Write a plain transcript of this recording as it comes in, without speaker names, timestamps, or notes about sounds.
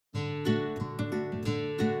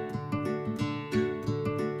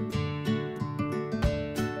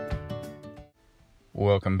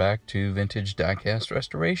Welcome back to Vintage Diecast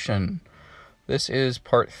Restoration. This is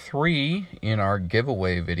part 3 in our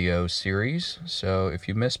giveaway video series. So if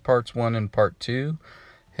you missed parts 1 and part 2,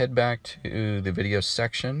 head back to the video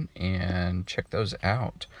section and check those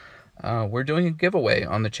out. We're doing a giveaway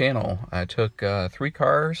on the channel. I took 3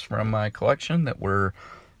 cars from my collection that were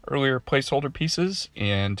earlier placeholder pieces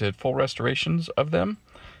and did full restorations of them.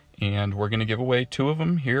 And we're going to give away 2 of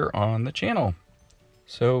them here on the channel.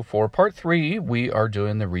 So for part 3, we are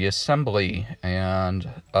doing the reassembly,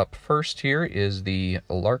 and up first here is the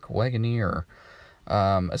Lark Wagoneer.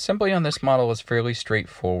 Assembly on this model is fairly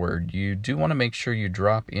straightforward. You do want to make sure you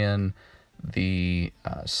drop in the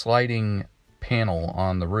sliding panel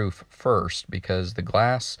on the roof first, because the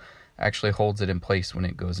glass actually holds it in place when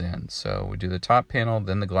it goes in. So we do the top panel,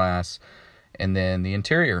 then the glass, and then the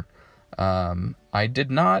interior. I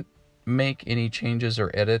did not make any changes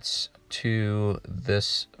or edits to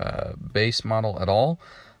this base model at all,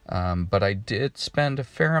 but I did spend a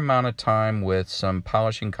fair amount of time with some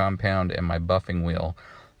polishing compound and my buffing wheel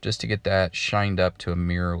just to get that shined up to a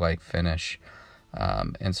mirror-like finish.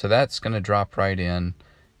 And so that's going to drop right in.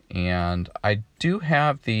 And I do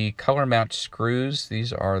have the color match screws.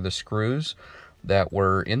 These are the screws that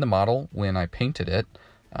were in the model when I painted it.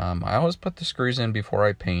 I always put the screws in before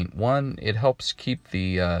I paint. One, it helps keep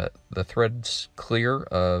the threads clear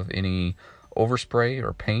of any overspray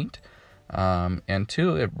or paint. And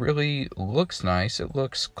 2, it really looks nice. It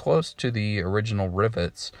looks close to the original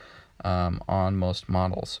rivets on most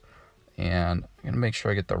models. And I'm going to make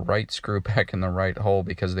sure I get the right screw back in the right hole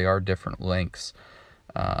because they are different lengths.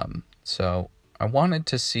 So I wanted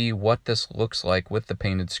to see what this looks like with the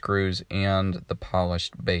painted screws and the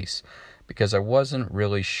polished base, because I wasn't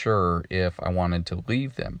really sure if I wanted to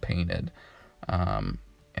leave them painted. And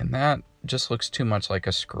that just looks too much like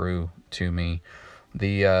a screw to me.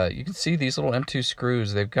 You can see these little M2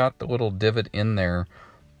 screws, they've got the little divot in there,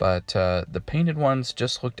 but the painted ones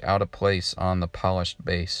just looked out of place on the polished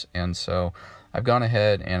base. And so I've gone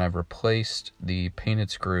ahead and I've replaced the painted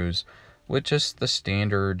screws with just the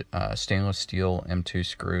standard stainless steel M2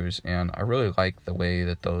 screws, and I really like the way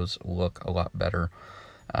that those look a lot better.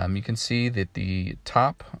 You can see that the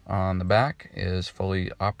top on the back is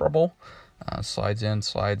fully operable. Slides in,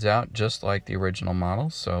 slides out, just like the original model.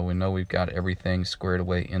 So we know we've got everything squared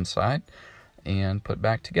away inside and put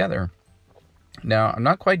back together. Now, I'm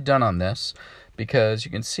not quite done on this, because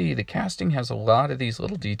you can see the casting has a lot of these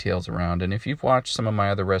little details around. And if you've watched some of my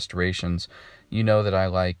other restorations, you know that I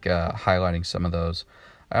like highlighting some of those.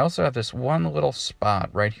 I also have this one little spot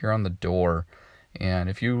right here on the door. And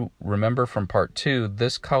if you remember from part 2,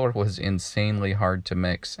 this color was insanely hard to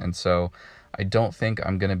mix, and so I don't think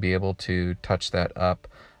I'm going to be able to touch that up.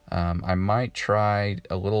 I might try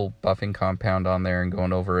a little buffing compound on there and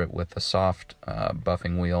going over it with a soft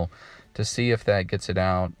buffing wheel to see if that gets it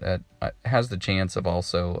out. That has the chance of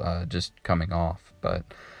also just coming off. But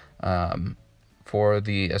for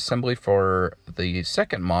the assembly for the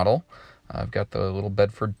second model, I've got the little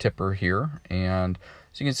Bedford tipper here, and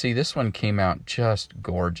as you can see, this one came out just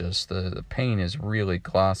gorgeous. The paint is really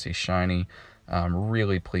glossy, shiny. I'm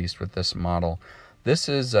really pleased with this model. This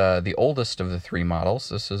is the oldest of the 3 models.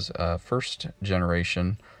 This is a first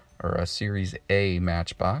generation, or a Series A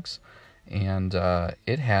Matchbox, and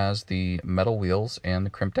it has the metal wheels and the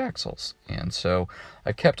crimped axles. And so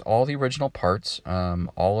I kept all the original parts.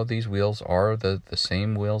 All of these wheels are the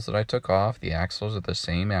same wheels that I took off. The axles are the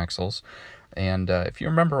same axles. And if you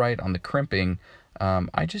remember right, on the crimping,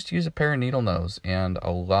 I just use a pair of needle nose and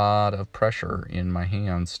a lot of pressure in my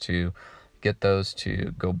hands to get those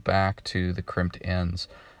to go back to the crimped ends.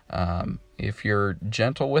 If you're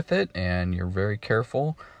gentle with it and you're very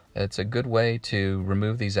careful, it's a good way to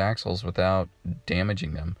remove these axles without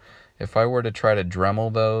damaging them. If I were to try to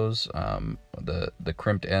Dremel those, the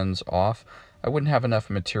crimped ends off, I wouldn't have enough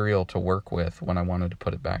material to work with when I wanted to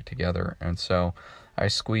put it back together. And so I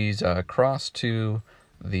squeeze across to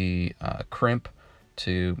the crimp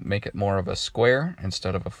to make it more of a square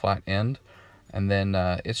instead of a flat end, and then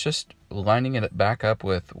it's just lining it back up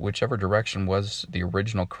with whichever direction was the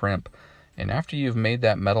original crimp. And after you've made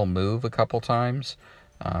that metal move a couple times,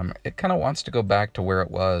 it kind of wants to go back to where it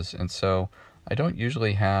was, and so I don't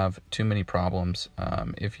usually have too many problems.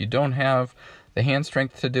 If you don't have the hand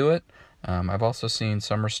strength to do it, I've also seen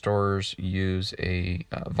some restorers use a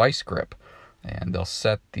vice grip, and they'll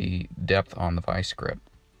set the depth on the vice grip.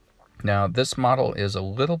 Now, this model is a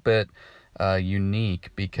little bit unique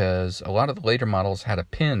because a lot of the later models had a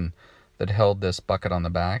pin that held this bucket on the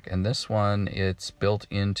back, and this one, it's built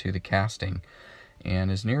into the casting. And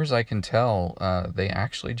as near as I can tell, they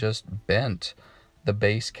actually just bent the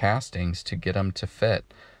base castings to get them to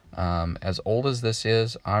fit. As old as this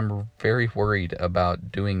is, I'm very worried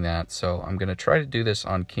about doing that, so I'm going to try to do this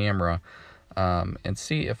on camera and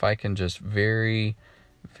see if I can just very,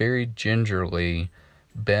 very gingerly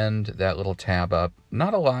bend that little tab up.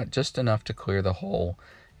 Not a lot, just enough to clear the hole,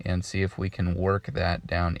 and see if we can work that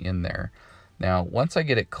down in there. Now, once I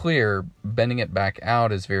get it clear, bending it back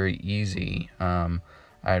out is very easy.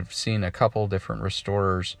 I've seen a couple different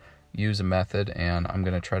restorers use a method, and I'm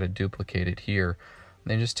going to try to duplicate it here.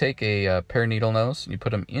 Then just take a pair of needle nose, and you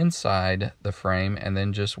put them inside the frame, and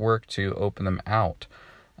then just work to open them out.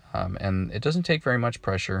 And it doesn't take very much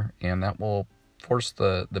pressure, and that will force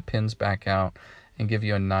the pins back out and give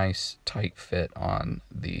you a nice tight fit on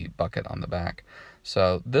the bucket on the back.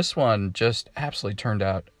 So this one just absolutely turned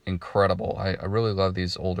out incredible. I really love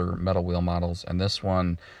these older metal wheel models, and this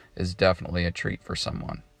one is definitely a treat for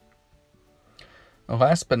someone.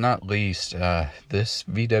 Last but not least, this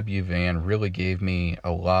VW van really gave me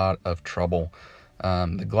a lot of trouble.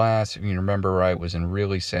 The glass, if you remember right, was in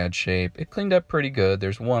really sad shape. It cleaned up pretty good.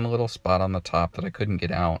 There's one little spot on the top that I couldn't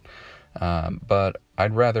get out. But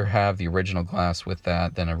I'd rather have the original glass with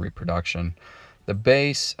that than a reproduction. The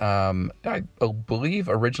base, I believe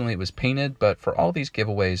originally it was painted, but for all these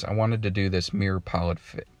giveaways, I wanted to do this mirror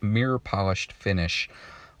polished finish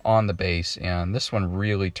on the base, and this one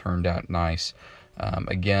really turned out nice.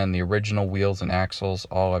 Again, the original wheels and axles,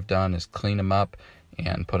 all I've done is clean them up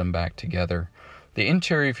and put them back together. The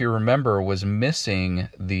interior, if you remember, was missing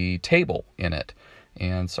the table in it.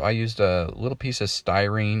 And so I used a little piece of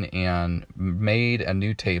styrene and made a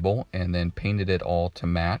new table and then painted it all to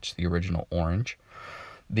match the original orange.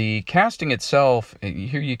 The casting itself,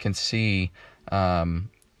 here you can see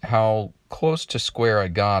how close to square I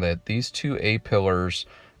got it. These two A-pillars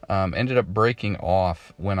ended up breaking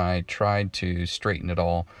off when I tried to straighten it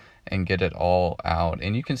all and get it all out.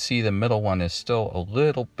 And you can see the middle one is still a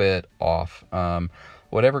little bit off.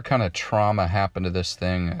 Whatever kind of trauma happened to this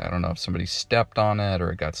thing, I don't know if somebody stepped on it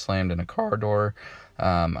or it got slammed in a car door.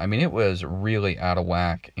 I mean, it was really out of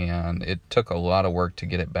whack, and it took a lot of work to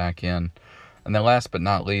get it back in. And then last but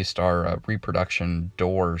not least, our reproduction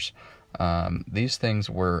doors. These things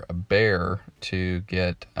were a bear to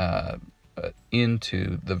get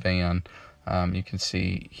into the van. You can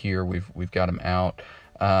see here we've got them out.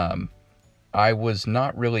 I was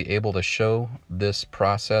not really able to show this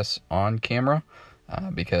process on camera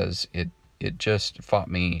because it just fought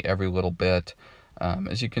me every little bit.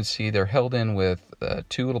 As you can see, they're held in with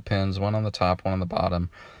two little pins, one on the top, one on the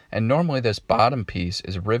bottom. And normally this bottom piece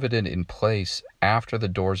is riveted in place after the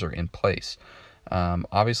doors are in place.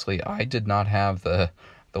 Obviously, I did not have the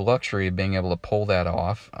luxury of being able to pull that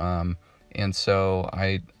off. And so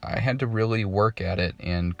I had to really work at it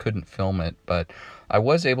and couldn't film it. But I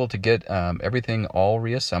was able to get everything all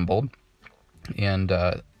reassembled. And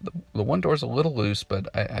the one door's a little loose, but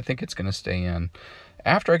I think it's going to stay in.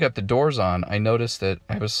 After I got the doors on, I noticed that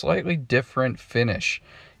I have a slightly different finish,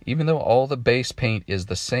 even though all the base paint is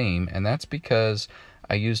the same, and that's because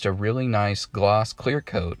I used a really nice gloss clear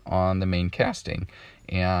coat on the main casting,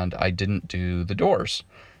 and I didn't do the doors.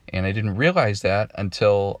 And I didn't realize that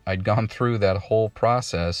until I'd gone through that whole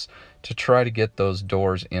process to try to get those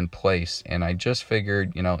doors in place. And I just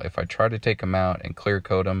figured, you know, if I try to take them out and clear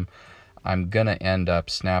coat them, I'm going to end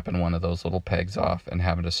up snapping one of those little pegs off and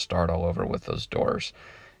having to start all over with those doors.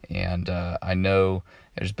 And I know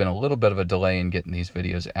there's been a little bit of a delay in getting these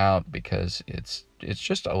videos out because it's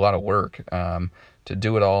just a lot of work to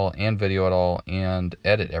do it all and video it all and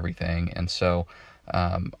edit everything. And so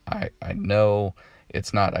I know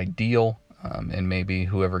it's not ideal, and maybe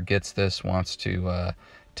whoever gets this wants to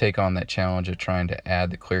take on that challenge of trying to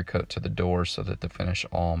add the clear coat to the doors so that the finish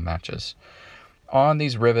all matches. On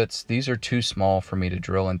these rivets, these are too small for me to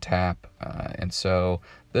drill and tap, and so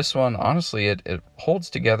this one, honestly, it holds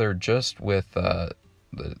together just with the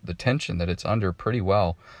tension that it's under pretty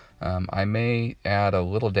well. I may add a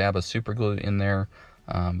little dab of super glue in there,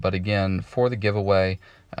 but again, for the giveaway,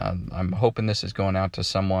 I'm hoping this is going out to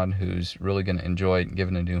someone who's really going to enjoy it and give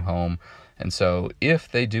it a new home. And so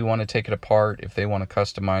if they do want to take it apart, if they want to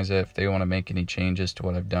customize it, if they want to make any changes to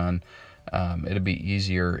what I've done, it'll be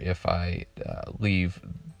easier if I leave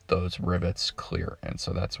those rivets clear. And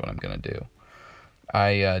so that's what I'm going to do.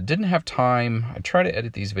 I didn't have time. I try to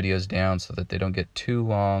edit these videos down so that they don't get too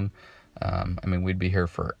long. I mean, we'd be here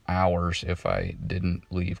for hours if I didn't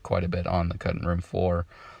leave quite a bit on the cutting room floor.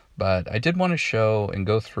 But I did want to show and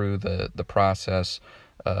go through the process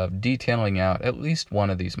of detailing out at least one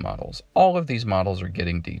of these models. All of these models are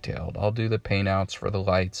getting detailed. I'll do the paint outs for the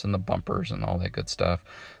lights and the bumpers and all that good stuff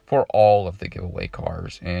for all of the giveaway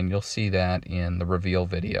cars, and you'll see that in the reveal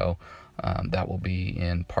video. That will be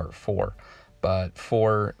in part 4. But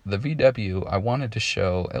for the VW, I wanted to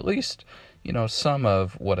show at least, some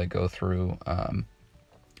of what I go through.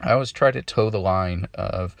 I always try to toe the line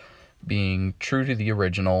of being true to the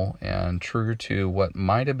original and true to what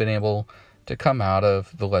might have been able to come out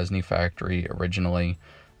of the Lesney factory originally.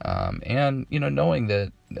 And, knowing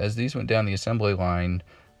that as these went down the assembly line,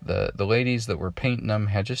 the ladies that were painting them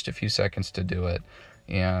had just a few seconds to do it.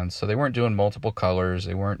 And so they weren't doing multiple colors.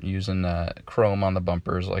 They weren't using chrome on the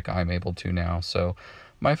bumpers like I'm able to now. So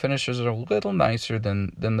my finishes are a little nicer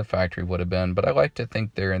than the factory would have been. But I like to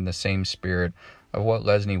think they're in the same spirit of what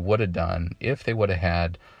Lesney would have done if they would have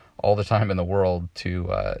had all the time in the world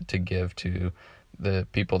to give to the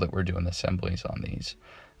people that were doing the assemblies on these.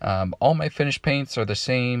 All my finished paints are the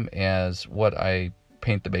same as what I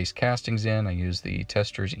paint the base castings in. I use the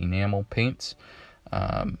Testors enamel paints.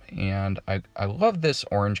 And I love this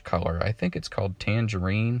orange color. I think it's called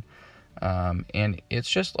Tangerine. And it's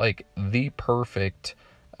just like the perfect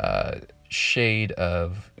shade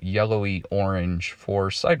of yellowy orange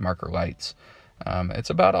for side marker lights. It's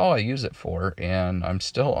about all I use it for, and I'm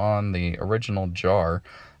still on the original jar.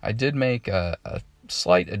 I did make a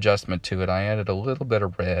slight adjustment to it. I added a little bit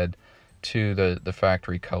of red to the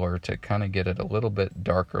factory color to kind of get it a little bit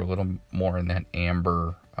darker, a little more in that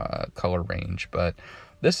amber color range. But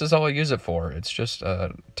this is all I use it for. It's just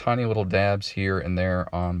tiny little dabs here and there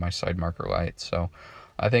on my side marker lights. So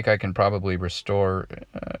I think I can probably restore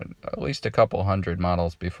at least a couple hundred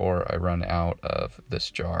models before I run out of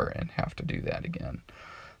this jar and have to do that again.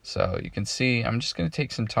 So you can see I'm just going to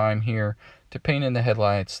take some time here to paint in the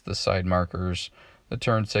headlights, the side markers, the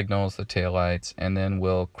turn signals, the taillights, and then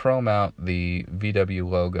we'll chrome out the VW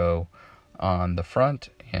logo on the front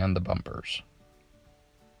and the bumpers.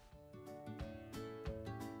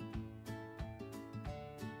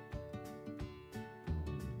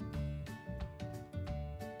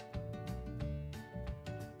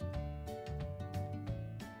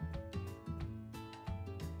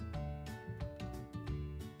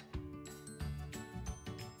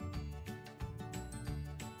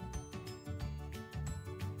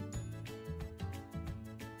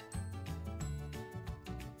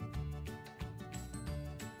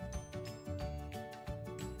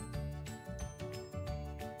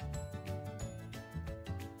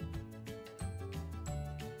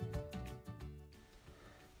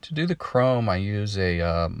 To do the chrome, I use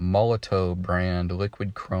a Molotow brand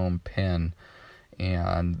liquid chrome pen,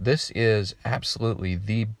 and this is absolutely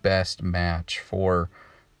the best match for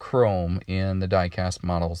chrome in the diecast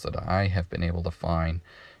models that I have been able to find.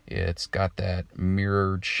 It's got that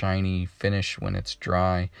mirrored, shiny finish when it's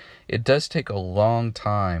dry. It does take a long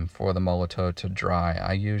time for the Molotow to dry.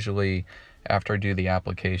 I usually, after I do the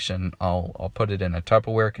application, I'll put it in a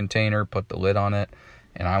Tupperware container, put the lid on it,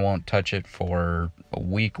 and I won't touch it for a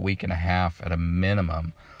week and a half at a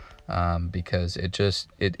minimum, because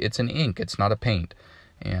it's an ink, it's not a paint.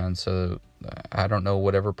 And so I don't know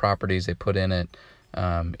whatever properties they put in it.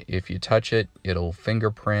 If you touch it, it'll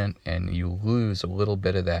fingerprint and you lose a little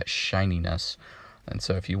bit of that shininess. And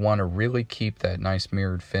so if you want to really keep that nice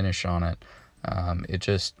mirrored finish on it, it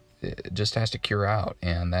just has to cure out,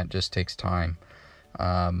 and that just takes time.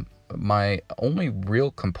 My only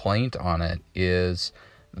real complaint on it is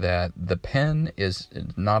that the pen is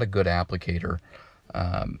not a good applicator.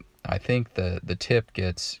 I think the tip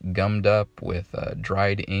gets gummed up with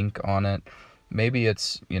dried ink on it. Maybe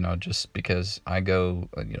it's, just because I go,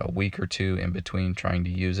 a week or two in between trying to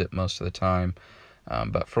use it most of the time.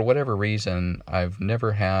 But for whatever reason, I've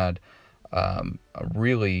never had a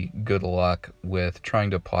really good luck with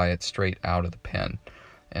trying to apply it straight out of the pen.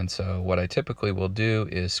 And so what I typically will do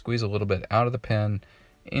is squeeze a little bit out of the pen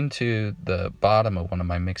into the bottom of one of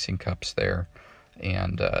my mixing cups there,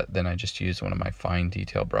 and then I just use one of my fine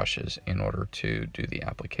detail brushes in order to do the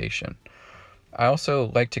application. I also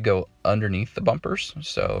like to go underneath the bumpers,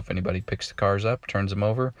 so if anybody picks the cars up, turns them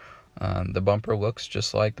over, the bumper looks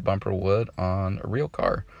just like the bumper would on a real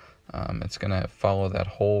car. It's going to follow that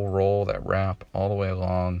whole roll, that wrap, all the way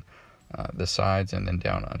along the sides and then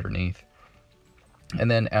down underneath. And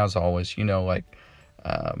then, as always, like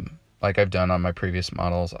I've done on my previous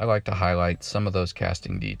models, I like to highlight some of those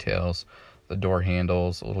casting details, the door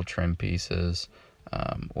handles, little trim pieces.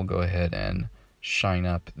 We'll go ahead and shine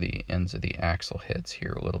up the ends of the axle heads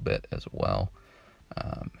here a little bit as well.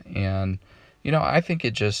 And, I think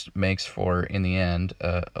it just makes for, in the end,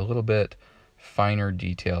 a little bit finer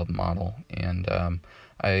detailed model. And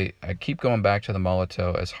I keep going back to the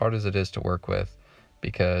Molotow, as hard as it is to work with,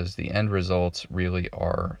 because the end results really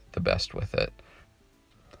are the best with it.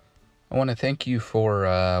 I want to thank you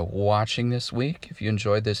for watching this week. If you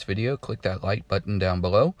enjoyed this video, click that like button down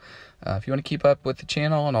below. If you want to keep up with the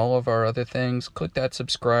channel and all of our other things, click that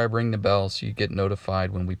subscribe, ring the bell so you get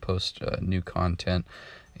notified when we post new content.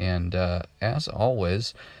 And as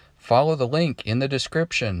always, follow the link in the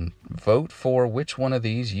description. Vote for which one of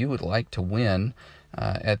these you would like to win.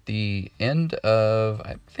 At the end of,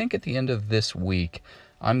 I think at the end of this week,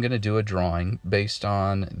 I'm going to do a drawing based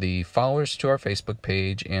on the followers to our Facebook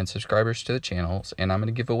page and subscribers to the channels, and I'm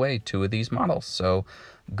going to give away 2 of these models. So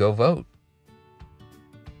go vote.